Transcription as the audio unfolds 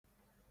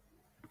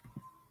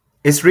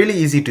It's really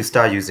easy to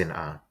start using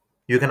R.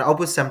 You can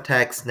output some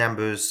text,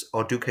 numbers,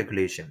 or do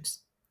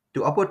calculations.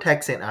 To output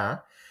text in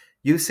R,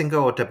 use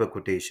single or double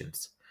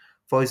quotations.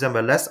 For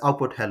example, let's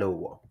output hello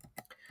world.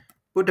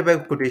 Put double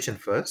quotation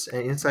first,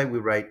 and inside we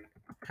write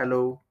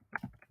hello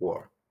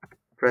world.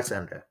 Press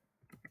enter.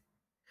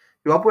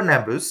 To output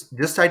numbers,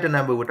 just type the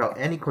number without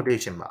any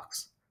quotation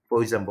marks.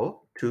 For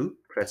example, 2,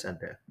 press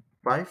enter.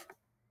 5,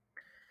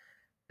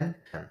 and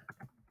 10.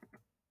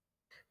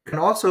 You can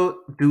also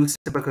do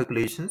simple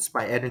calculations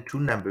by adding two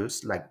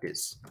numbers like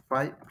this.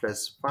 5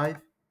 plus 5.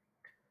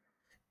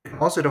 You can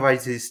also divide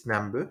this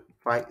number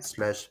 5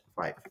 slash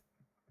 5.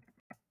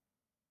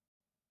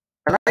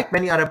 Unlike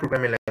many other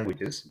programming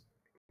languages,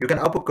 you can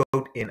output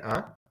code in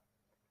R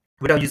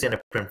without using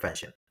a print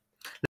function.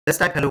 Let's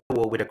type hello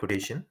world with a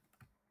quotation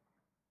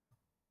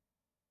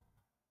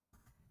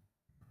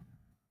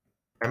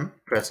and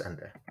press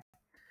enter.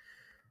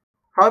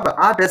 However,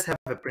 R does have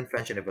a print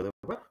function available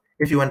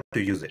if you want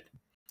to use it.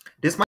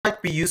 This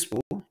might be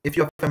useful if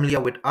you're familiar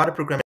with other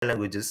programming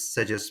languages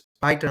such as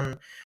Python,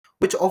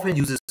 which often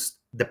uses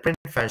the print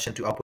function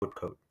to output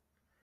code.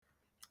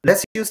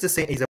 Let's use the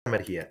same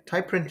example here.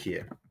 Type print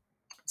here.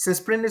 Since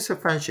print is a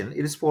function,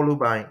 it is followed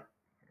by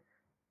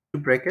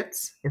two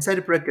brackets. Inside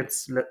the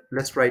brackets,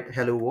 let's write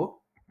hello world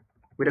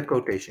with a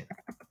quotation.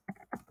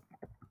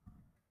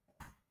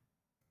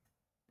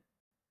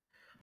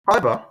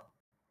 However,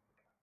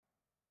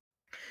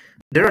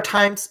 there are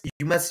times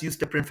you must use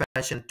the print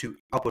function to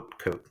output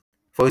code.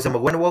 For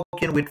example, when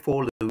working with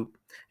for loop,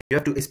 you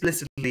have to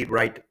explicitly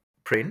write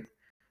print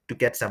to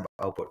get some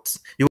outputs.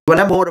 You will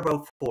learn more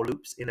about for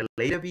loops in a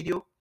later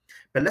video,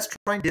 but let's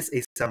try this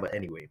example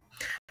anyway.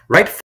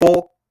 Write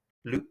for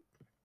loop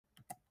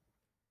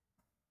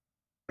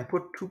and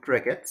put two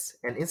brackets,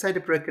 and inside the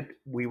bracket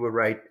we will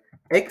write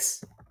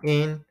x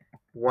in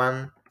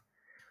 1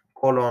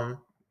 colon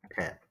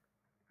 10.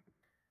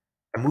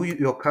 And move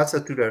your cursor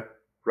to the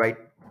right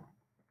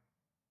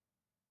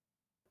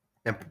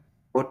and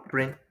put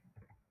print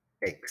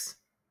x.